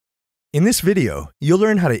In this video, you'll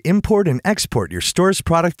learn how to import and export your store's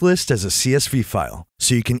product list as a CSV file,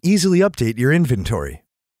 so you can easily update your inventory.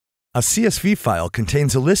 A CSV file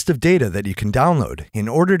contains a list of data that you can download in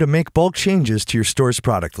order to make bulk changes to your store's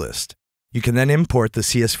product list. You can then import the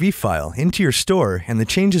CSV file into your store and the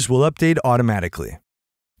changes will update automatically.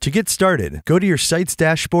 To get started, go to your site's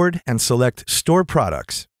dashboard and select Store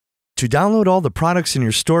Products. To download all the products in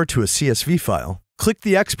your store to a CSV file, click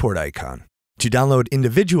the export icon. To download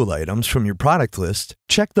individual items from your product list,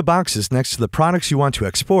 check the boxes next to the products you want to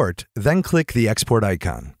export, then click the export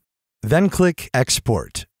icon. Then click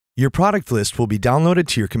Export. Your product list will be downloaded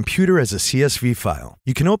to your computer as a CSV file.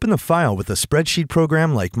 You can open the file with a spreadsheet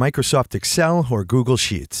program like Microsoft Excel or Google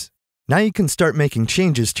Sheets. Now you can start making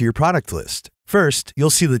changes to your product list. First,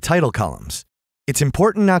 you'll see the title columns. It's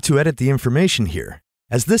important not to edit the information here,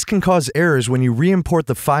 as this can cause errors when you re-import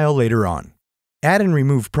the file later on. Add and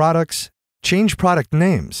remove products, change product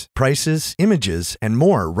names, prices, images, and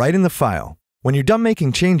more right in the file. When you're done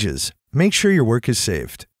making changes, make sure your work is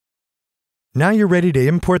saved. Now you're ready to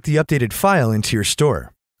import the updated file into your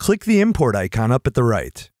store. Click the import icon up at the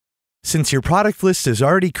right. Since your product list is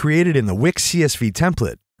already created in the Wix CSV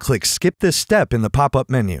template, click Skip this step in the pop-up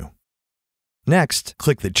menu. Next,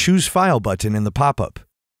 click the Choose File button in the pop-up.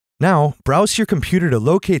 Now, browse your computer to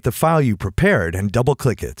locate the file you prepared and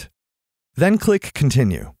double-click it. Then click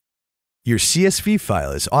Continue. Your CSV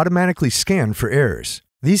file is automatically scanned for errors.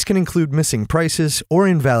 These can include missing prices or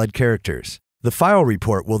invalid characters. The file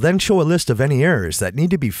report will then show a list of any errors that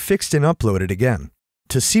need to be fixed and uploaded again.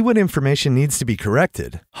 To see what information needs to be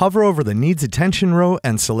corrected, hover over the Needs Attention row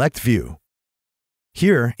and select View.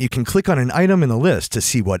 Here, you can click on an item in the list to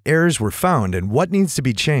see what errors were found and what needs to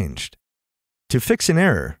be changed. To fix an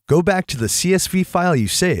error, go back to the CSV file you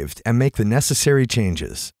saved and make the necessary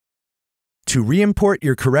changes. To re-import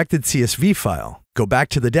your corrected CSV file, go back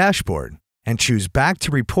to the dashboard and choose Back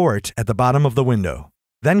to Report at the bottom of the window.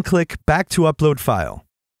 Then click Back to Upload File.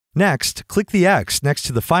 Next, click the X next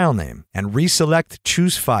to the file name and reselect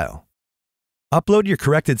Choose File. Upload your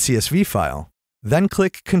corrected CSV file, then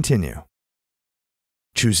click Continue.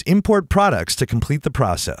 Choose Import Products to complete the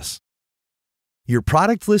process. Your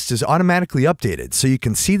product list is automatically updated so you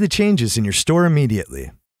can see the changes in your store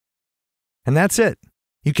immediately. And that's it.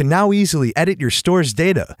 You can now easily edit your store's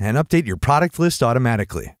data and update your product list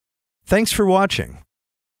automatically. Thanks for watching.